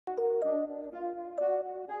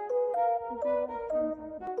The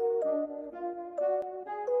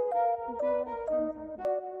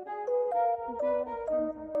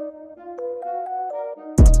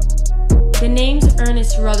name's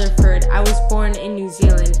Ernest Rutherford. I was born in New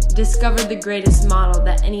Zealand. Discovered the greatest model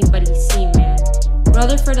that anybody's seen, man.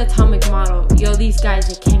 Rutherford atomic model. Yo, these guys,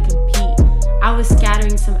 they can't compete. I was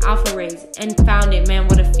scattering some alpha rays and found it, man,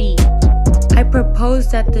 what a feat. I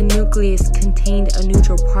proposed that the nucleus contained a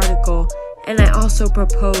neutral particle, and I also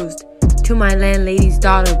proposed to my landlady's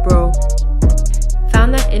daughter, bro.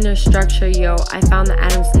 Found that inner structure, yo. I found the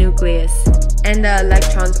atom's nucleus, and the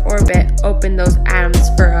electron's orbit opened those atoms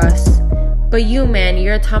for us. But you, man,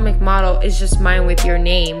 your atomic model is just mine with your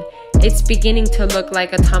name. It's beginning to look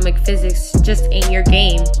like atomic physics just ain't your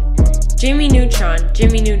game. Jimmy Neutron,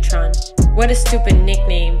 what a stupid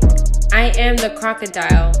nickname. I am the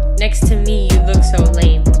crocodile, next to me you look so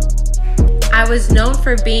lame. I was known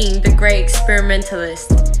for being the great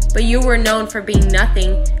experimentalist, but you were known for being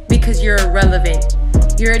nothing because you're irrelevant.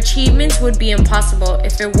 Your achievements would be impossible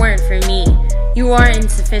if it weren't for me. You are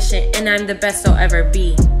insufficient and I'm the best I'll ever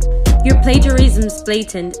be. Your plagiarism's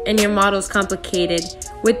blatant and your model's complicated.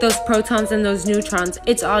 With those protons and those neutrons,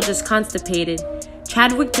 it's all just constipated.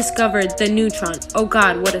 Chadwick discovered the neutron, oh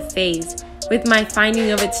god, what a phase. With my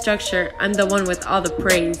finding of its structure, I'm the one with all the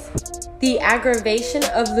praise. The aggravation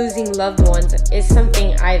of losing loved ones is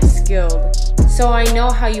something I've skilled. So I know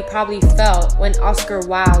how you probably felt when Oscar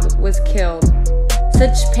Wilde was killed.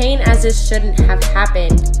 Such pain as this shouldn't have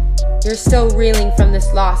happened. You're still reeling from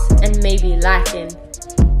this loss and maybe lacking.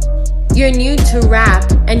 You're new to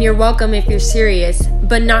rap, and you're welcome if you're serious,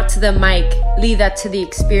 but not to the mic, leave that to the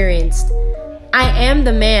experienced. I am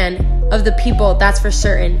the man of the people, that's for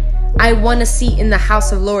certain. I want a seat in the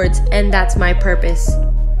House of Lords, and that's my purpose.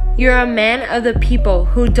 You're a man of the people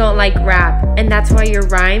who don't like rap, and that's why your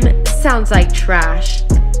rhyme sounds like trash.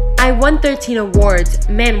 I won 13 awards,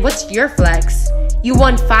 man, what's your flex? You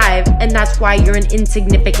won 5, and that's why you're an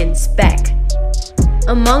insignificant speck.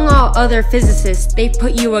 Among all other physicists, they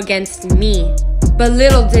put you against me. But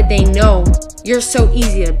little did they know, you're so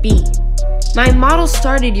easy to beat. My model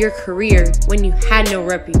started your career when you had no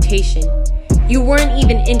reputation. You weren't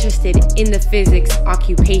even interested in the physics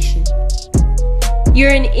occupation.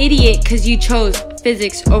 You're an idiot cause you chose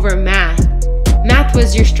physics over math. Math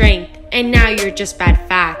was your strength, and now you're just bad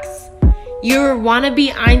facts. You're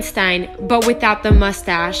wannabe Einstein, but without the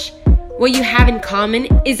mustache. What you have in common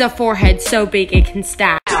is a forehead so big it can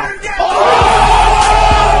stack.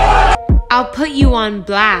 I'll put you on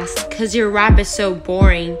blast, cause your rap is so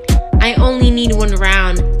boring. I only need one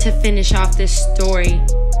round to finish off this story.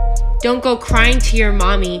 Don't go crying to your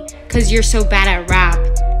mommy, cause you're so bad at rap.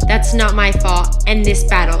 That's not my fault, and this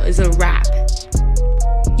battle is a wrap.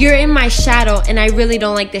 You're in my shadow, and I really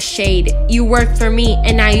don't like the shade. You worked for me,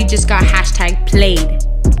 and now you just got #played.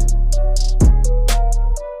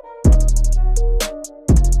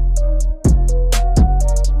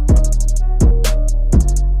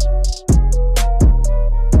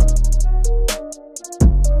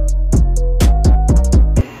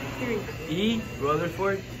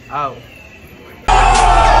 Rutherford out.